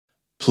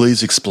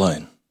Please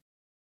explain.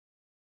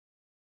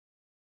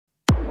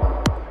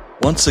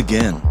 Once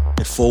again,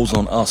 it falls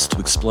on us to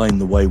explain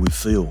the way we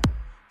feel.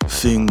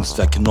 Things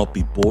that cannot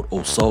be bought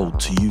or sold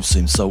to you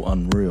seem so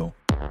unreal.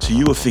 To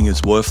you a thing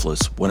is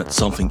worthless when it's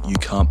something you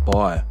can't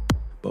buy,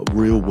 but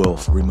real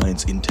wealth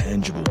remains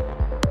intangible,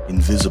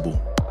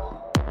 invisible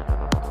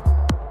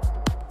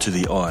to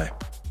the eye.